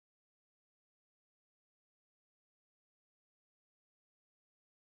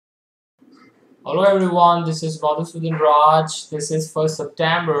Hello everyone, this is Madhusudan Raj. This is for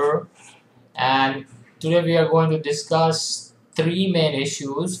September, and today we are going to discuss three main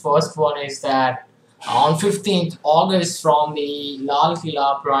issues. First one is that on 15th August from the Lal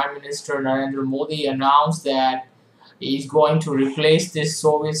Killa, Prime Minister Narendra Modi announced that he's going to replace this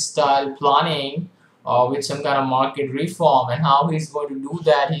Soviet style planning with some kind of market reform. And how he's going to do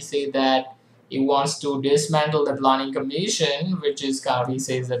that, he said that he wants to dismantle the planning commission, which is kind of, he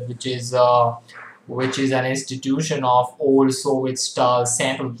says that which is an institution of old Soviet style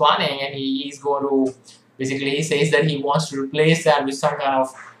central planning, and he's going to basically, he says that he wants to replace that with some kind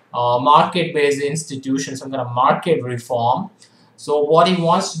of market based institution, some kind of market reform. So what he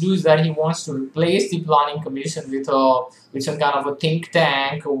wants to do is that he wants to replace the planning commission with some kind of a think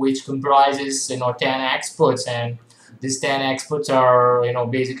tank which comprises 10 experts, and these 10 experts are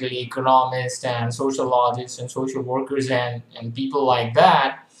basically economists and sociologists and social workers and people like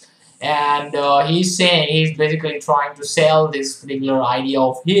that. And he's saying, he's basically trying to sell this particular idea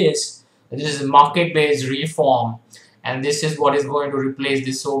of his. This is a market-based reform, and this is what is going to replace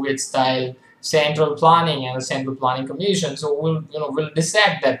the Soviet-style central planning and the central planning commission. So we'll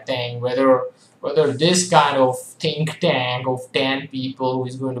dissect that thing, whether this kind of think tank of 10 people who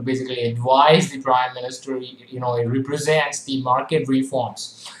is going to basically advise the prime minister, it represents the market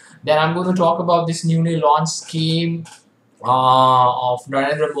reforms. Then I'm going to talk about this newly launched scheme of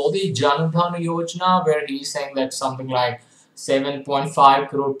Narendra Modi, Dhan Yojana, where he's saying that something like 7.5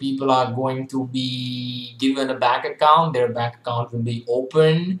 crore people are going to be given a bank account. Their bank account will be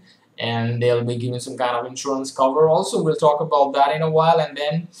open and they'll be given some kind of insurance cover. Also, we'll talk about that in a while. And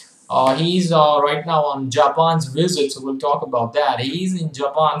then he's right now on Japan's visit, so we'll talk about that. He's in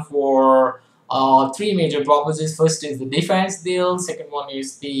Japan for three major purposes. First is the defense deal. Second one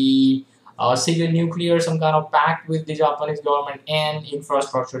is the civil nuclear, some kind of pact with the Japanese government, and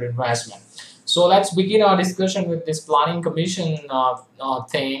infrastructure investment. So let's begin our discussion with this planning commission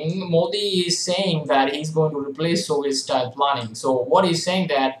thing. Modi is saying that he's going to replace Soviet style planning. So what he's saying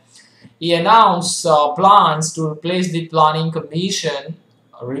that he announced plans to replace the planning commission,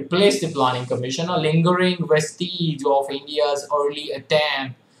 a lingering vestige of India's early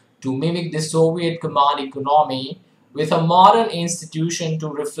attempt to mimic the Soviet command economy, with a modern institution to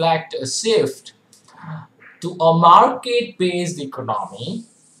reflect a shift to a market-based economy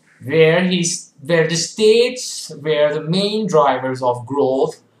where the states were the main drivers of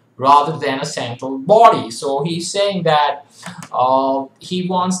growth rather than a central body. So he's saying that he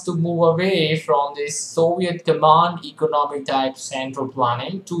wants to move away from this Soviet command economy type central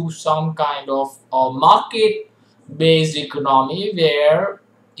planning to some kind of market-based economy where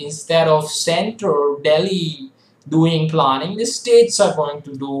instead of center Delhi doing planning, the states are going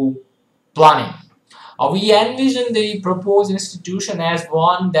to do planning. We envision the proposed institution as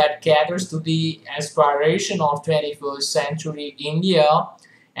one that caters to the aspiration of 21st century India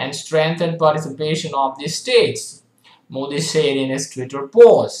and strengthen participation of the states, Modi said in his Twitter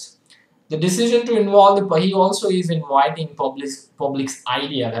post. The decision to involve he also is inviting public's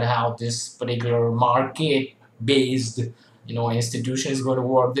idea that how this particular market based institution is going to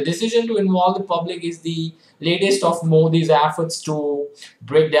work. The decision to involve the public is the latest of Modi's efforts to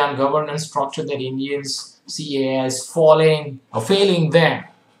break down governance structure that Indians see as failing them.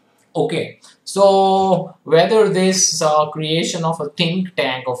 Okay, so whether this creation of a think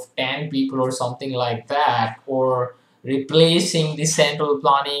tank of 10 people or something like that, or replacing the central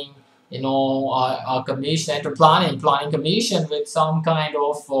planning, a commission, central planning commission with some kind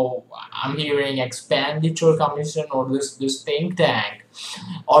of, I'm hearing expenditure commission or this think tank,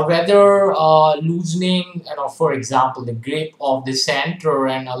 or whether loosening, for example, the grip of the center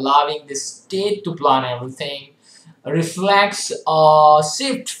and allowing the state to plan everything reflects a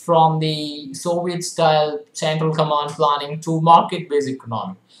shift from the Soviet-style central command planning to market-based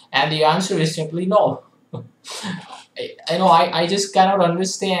economy? And the answer is simply no. I just cannot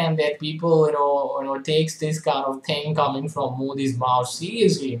understand that people, takes this kind of thing coming from Modi's mouth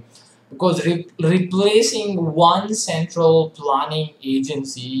seriously. Because replacing one central planning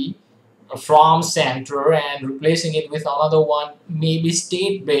agency from center and replacing it with another one, maybe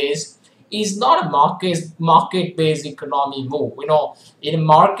state-based, is not a market-based economy move. In a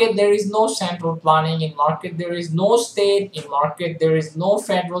market there is no central planning. In market there is no state. In market there is no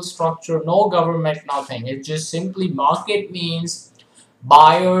federal structure, no government, nothing. It's just simply market means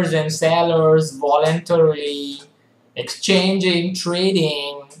buyers and sellers voluntarily exchanging,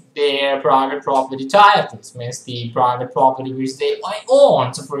 trading their private property titles, means the private property which they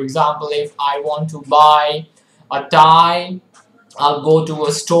own. So for example, if I want to buy a tie, I'll go to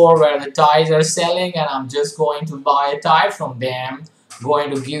a store where the ties are selling and I'm just going to buy a tie from them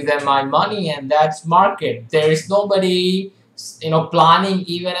going to give them my money, and that's market. There is nobody planning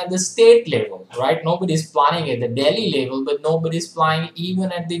even at the state level, right? Nobody's planning at the Delhi level, but nobody's planning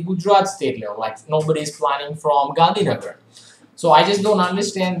even at the Gujarat state level, like nobody's planning from Gandhinagar. So I just don't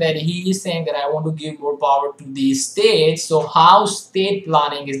understand that he is saying that I want to give more power to the states. So how state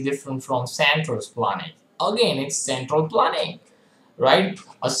planning is different from central's planning? Again, it's central planning, right?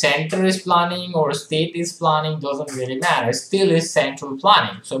 A center is planning or a state is planning, doesn't really matter. Still is central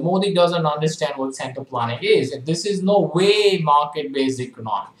planning. So Modi doesn't understand what central planning is. And this is no way market-based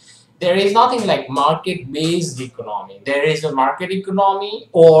economy. There is nothing like market-based economy. There is a market economy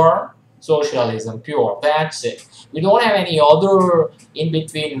or socialism, pure. That's it. We don't have any other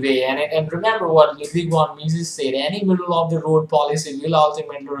in-between way. And remember what Ludwig von Mises said, any middle-of-the-road policy will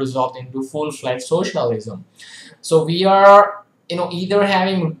ultimately result into full-fledged socialism. So we are either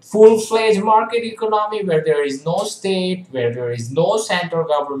having full-fledged market economy where there is no state, where there is no central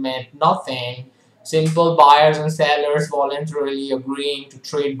government, nothing, simple buyers and sellers voluntarily agreeing to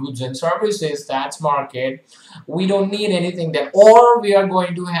trade goods and services, that's market. We don't need anything there. Or we are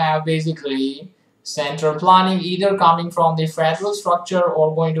going to have basically central planning either coming from the federal structure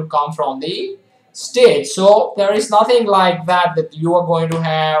or going to come from the state. So there is nothing like that you are going to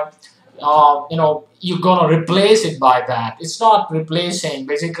have you're gonna replace it by that. It's not replacing.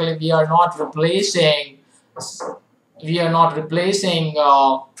 Basically, we are not replacing.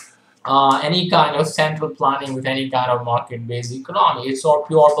 Any kind of central planning with any kind of market-based economy. It's all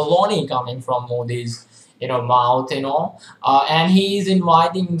pure baloney coming from Modi's mouth. And he is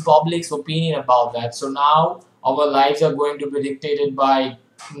inviting public's opinion about that. So now our lives are going to be dictated by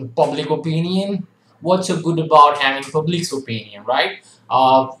public opinion. What's so good about having public's opinion, right?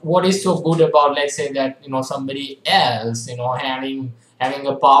 What is so good about, let's say that somebody else having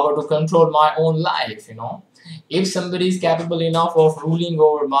a power to control my own life? If somebody is capable enough of ruling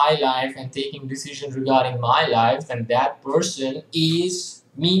over my life and taking decisions regarding my life, then that person is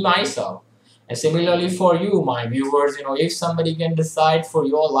me myself. And similarly for you, my viewers, if somebody can decide for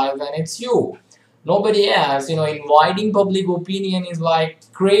your life, then it's you. Nobody else. Inviting public opinion is like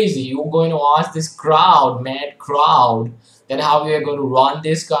crazy. You're going to ask this crowd, mad crowd, that how we are going to run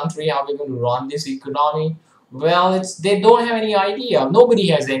this country, how we're going to run this economy. Well, they don't have any idea. Nobody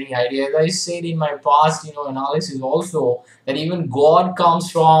has any idea. As I said in my past, analysis also, that even God comes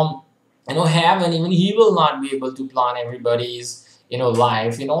from, heaven. Even He will not be able to plan everybody's,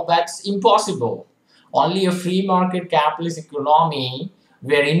 life. That's impossible. Only a free market capitalist economy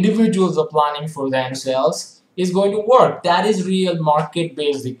where individuals are planning for themselves is going to work. That is real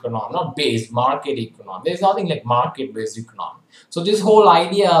market-based economy, not based, market economy. There's nothing like market-based economy. So this whole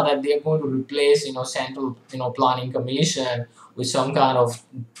idea that they're going to replace, central, planning commission with some kind of,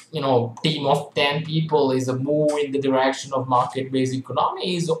 team of 10 people is a move in the direction of market-based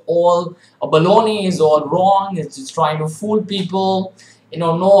economy is all a baloney, is all wrong. It's just trying to fool people.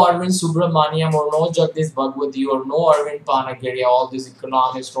 No Arvind Subramaniam or no Jagdish Bhagwati or no Arvind Panagaria, all these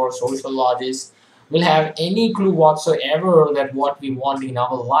economists or sociologists will have any clue whatsoever that what we want in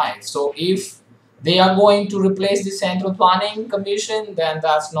our life. So if they are going to replace the central planning commission, then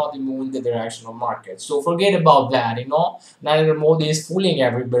that's not the move in the direction of market. So forget about that. Narendra Modi is fooling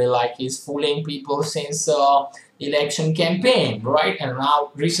everybody like he's fooling people since election campaign, right? And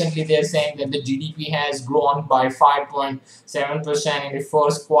now recently they're saying that the GDP has grown by 5.7% in the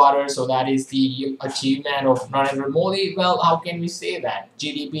first quarter. So that is the achievement of Narendra Modi. Well, how can we say that?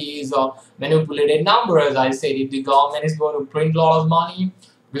 GDP is a manipulated number, as I said. If the government is going to print a lot of money,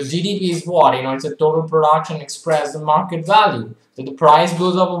 because GDP is what? It's a total production expressed in market value. So the price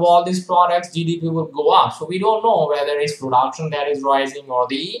goes up of all these products, GDP will go up. So we don't know whether it's production that is rising or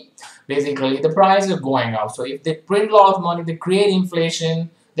basically the price is going up. So if they print a lot of money, they create inflation,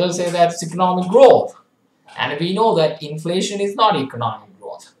 they'll say that's economic growth. And we know that inflation is not economic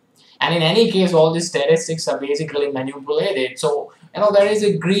growth. And in any case, all these statistics are basically manipulated. So, there is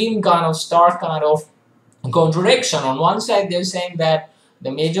a green kind of stark kind of contradiction. On one side, they're saying that the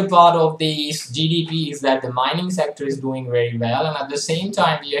major part of the GDP is that the mining sector is doing very well, and at the same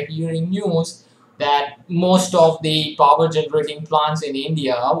time we are hearing news that most of the power generating plants in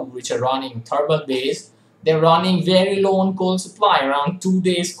India, which are running thermal based, they're running very low on coal supply, around 2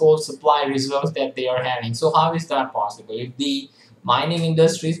 days coal supply reserves that they are having. So how is that possible? If the mining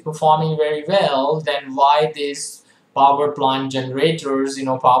industry is performing very well, then why these power plant generators,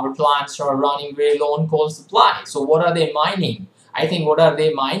 power plants are running very low on coal supply? So what are they mining? I think what are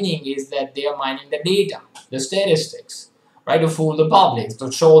they mining is that they are mining the data, the statistics, right, to fool the public, to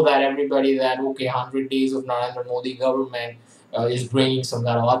show that everybody that, okay, 100 days of Narendra Modi government is bringing some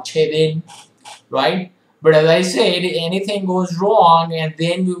kind of achhe din, right? But as I said, anything goes wrong, and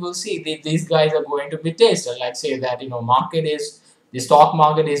then we will see that these guys are going to be tested. Let's say that the stock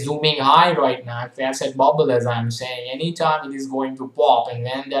market is zooming high right now. If asset bubble, as I'm saying, anytime it is going to pop, and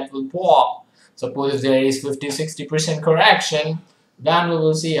when that will pop, suppose if there is 50-60% correction, then we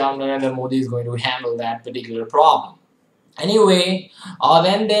will see how Narendra Modi is going to handle that particular problem. Anyway,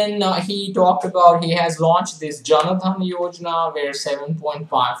 then he talked about he has launched this Dhan Yojana where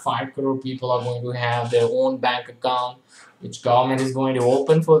 7.55 crore people are going to have their own bank account, which government is going to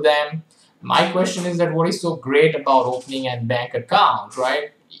open for them. My question is that what is so great about opening a bank account,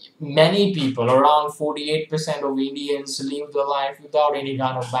 right? Many people, around 48% of Indians, live their life without any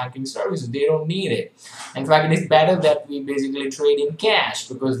kind of banking services. They don't need it. In fact, it is better that we basically trade in cash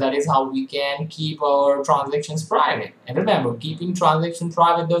because that is how we can keep our transactions private. And remember, keeping transactions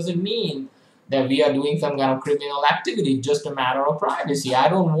private doesn't mean that we are doing some kind of criminal activity, it's just a matter of privacy. I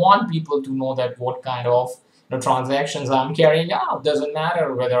don't want people to know that what kind of transactions I'm carrying out. Doesn't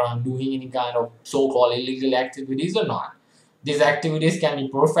matter whether I'm doing any kind of so-called illegal activities or not. These activities can be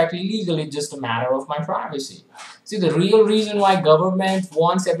perfectly legal, it's just a matter of my privacy. See, the real reason why government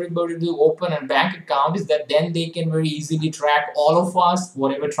wants everybody to open a bank account is that then they can very easily track all of us,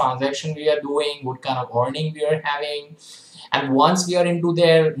 whatever transaction we are doing, what kind of earning we are having. And once we are into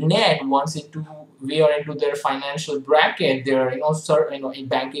their net, we are into their financial bracket, their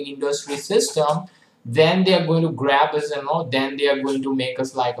banking industry system, then they are going to grab us, then they are going to make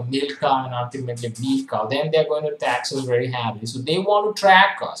us like a milk cow and ultimately beef cow. Then they are going to tax us very heavily. So they want to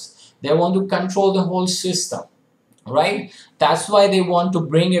track us. They want to control the whole system, right? That's why they want to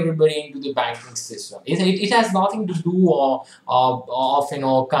bring everybody into the banking system. It has nothing to do of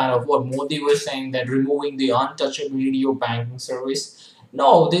kind of what Modi was saying, that removing the untouchability of banking service.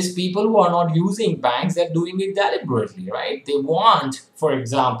 No, these people who are not using banks, they're doing it deliberately, right? They want, for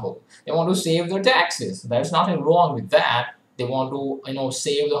example, they want to save their taxes. There's nothing wrong with that. They want to,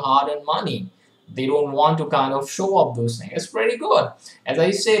 save the hard-earned money. They don't want to kind of show up those things. It's pretty good. As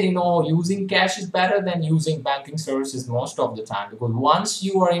I said, using cash is better than using banking services most of the time, because once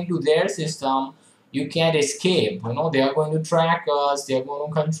you are into their system, you can't escape. They are going to track us, they are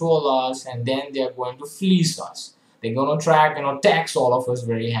going to control us, and then they are going to fleece us. They're going to track, tax all of us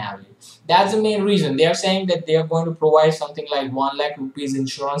very heavily. That's the main reason. They are saying that they are going to provide something like 1 lakh rupees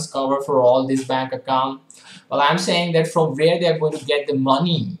insurance cover for all this bank account. Well, I'm saying that from where they are going to get the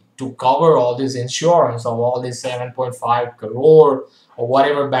money to cover all this insurance of all this 7.5 crore or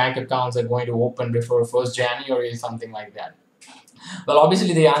whatever bank accounts are going to open before 1st January or something like that. Well,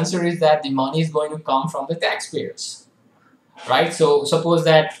 obviously the answer is that the money is going to come from the taxpayers. Right, so suppose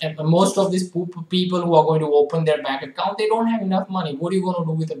that most of these people who are going to open their bank account, they don't have enough money. What are you going to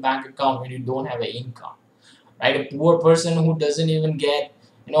do with a bank account when you don't have an income? Right, a poor person who doesn't even get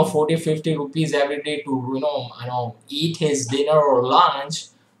 40-50 rupees every day to eat his dinner or lunch,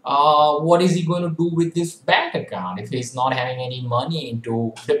 what is he going to do with this bank account if he's not having any money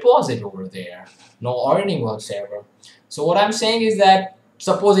to deposit over there, no earning whatsoever? So what I'm saying is that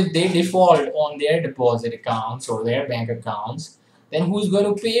suppose if they default on their deposit accounts or their bank accounts, then who's going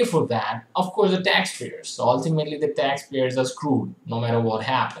to pay for that? Of course, the taxpayers. So ultimately, the taxpayers are screwed no matter what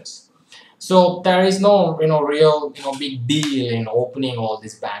happens. So there is no real big deal in opening all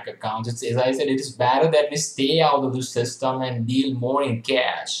these bank accounts. As I said, it is better that we stay out of the system and deal more in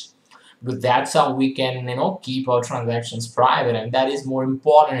cash, because that's how we can keep our transactions private, and that is more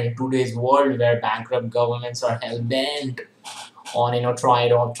important in today's world where bankrupt governments are hell bent on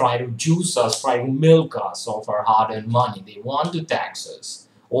try to juice us, try to milk us of our hard-earned money. They want to tax us,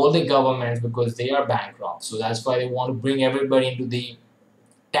 all the governments, because they are bankrupt. So that's why they want to bring everybody into the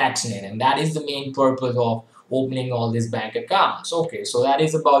tax net, and that is the main purpose of opening all these bank accounts. Okay, so that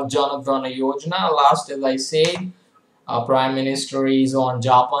is about Dhan Yojana. Last, as I said, Prime Minister is on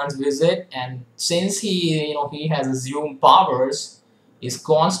Japan's visit, and since he has assumed powers, is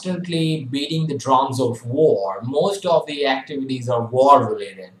constantly beating the drums of war. Most of the activities are war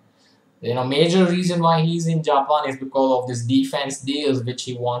related. Major reason why he's in Japan is because of these defense deals which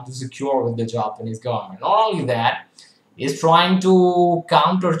he wants to secure with the Japanese government. Not only that, he's trying to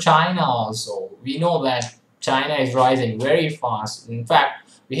counter China also. We know that China is rising very fast. In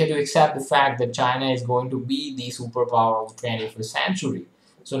fact, we have to accept the fact that China is going to be the superpower of the 21st century.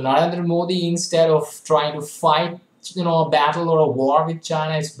 So Narendra Modi, instead of trying to fight a battle or a war with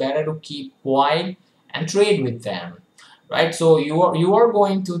China, it's better to keep quiet and trade with them, right? So you are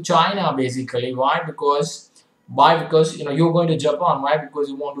going to China basically. Why? Because you're going to Japan. Why? Because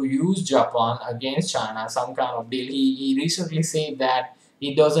you want to use Japan against China, some kind of deal. He recently said that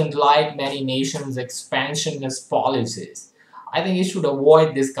he doesn't like many nations' expansionist policies. I think he should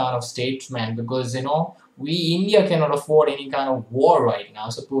avoid this kind of statement, because We India cannot afford any kind of war right now.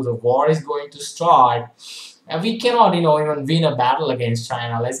 Suppose a war is going to start, and we cannot, even win a battle against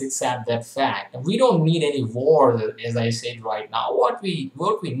China. Let's accept that fact. And we don't need any war, as I said right now. What we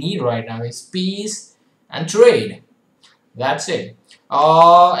need right now is peace and trade. That's it.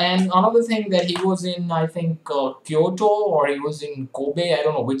 And another thing that he was in, I think, Kyoto, or he was in Kobe, I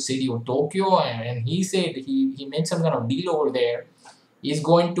don't know which city, or Tokyo, and he said he made some kind of deal over there. He's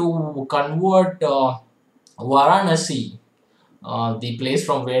going to convert Varanasi, the place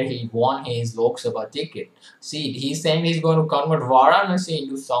from where he won his Lok Sabha ticket. See, he's saying he's going to convert Varanasi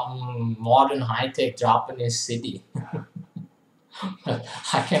into some modern high-tech Japanese city.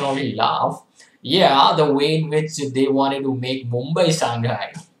 I can only laugh. Yeah, the way in which they wanted to make Mumbai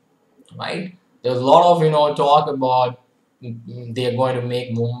Shanghai, right? There's a lot of talk about they're going to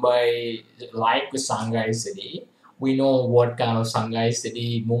make Mumbai like a Shanghai city. We know what kind of Shanghai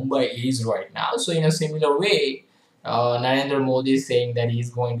city Mumbai is right now. So in a similar way, Narendra Modi is saying that he's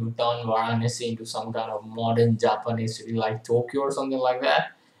going to turn Varanasi into some kind of modern Japanese city like Tokyo or something like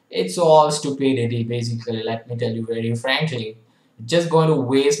that. It's all stupidity, basically. Let me tell you very frankly, just going to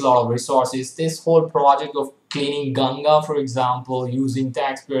waste a lot of resources. This whole project of cleaning Ganga, for example, using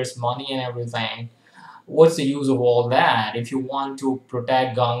taxpayers' money and everything, what's the use of all that? If you want to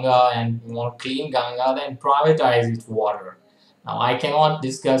protect Ganga and you want to clean Ganga, then privatize its water. Now, I cannot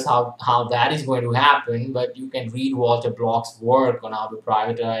discuss how that is going to happen, but you can read Walter Block's work on how to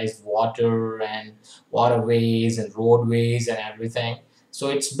privatize water and waterways and roadways and everything. So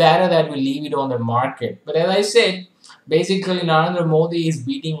it's better that we leave it on the market. But as I said, basically Narendra Modi is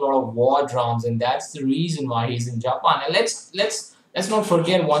beating a lot of war drums, and that's the reason why he's in Japan. And let's not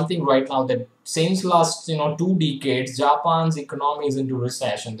forget one thing right now, that since last 2 decades, Japan's economy is into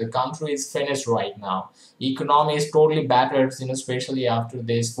recession. The country is finished right now. Economy is totally battered, especially after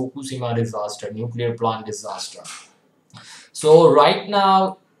this Fukushima disaster, nuclear plant disaster. So right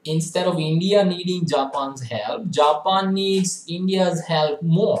now, instead of India needing Japan's help, Japan needs India's help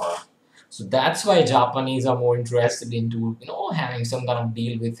more. So that's why Japanese are more interested into having some kind of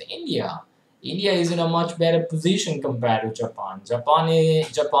deal with India. India is in a much better position compared to Japan.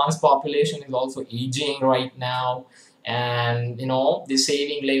 Japan's population is also aging right now, and the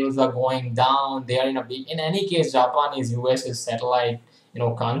saving levels are going down. They are in a big. In any case, Japan is US's satellite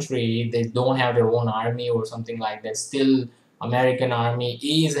country. They don't have their own army or something like that. Still, American army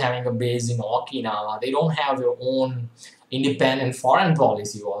is having a base in Okinawa. They don't have their own independent foreign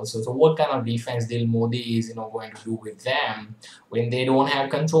policy also. So what kind of defense deal Modi is going to do with them when they don't have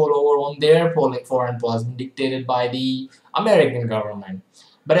control over on their foreign policy dictated by the American government?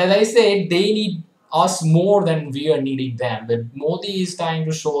 But as I said, they need us more than we are needing them. But Modi is trying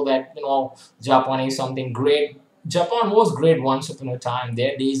to show that Japan is something great. Japan was great once upon a time.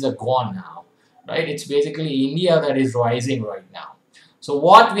 Their days are gone now, right? It's basically India that is rising right now. So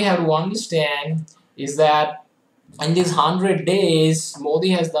what we have to understand is that in these 100 days, Modi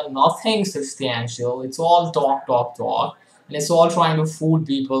has done nothing substantial. It's all talk, talk, talk. And it's all trying to fool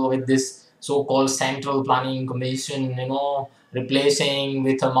people with this so-called Central Planning Commission, replacing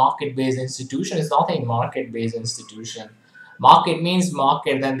with a market-based institution. It's nothing market-based institution. Market means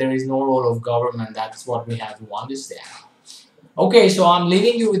market, then there is no role of government. That's what we have to understand. Okay, so I'm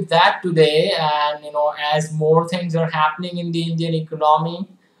leaving you with that today, and as more things are happening in the Indian economy,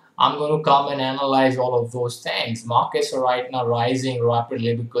 I'm going to come and analyze all of those things. Markets are right now rising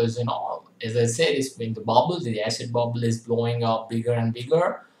rapidly because as I said, it's been the asset bubble is blowing up bigger and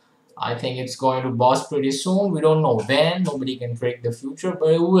bigger. I think it's going to burst pretty soon. We don't know when. Nobody can predict the future,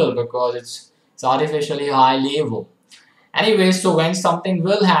 but it will, because it's artificially high level. Anyway, so when something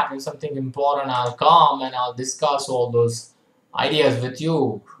will happen, something important, I'll come and I'll discuss all those ideas with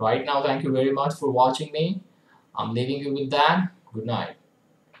you. Right now, thank you very much for watching me. I'm leaving you with that. Good night.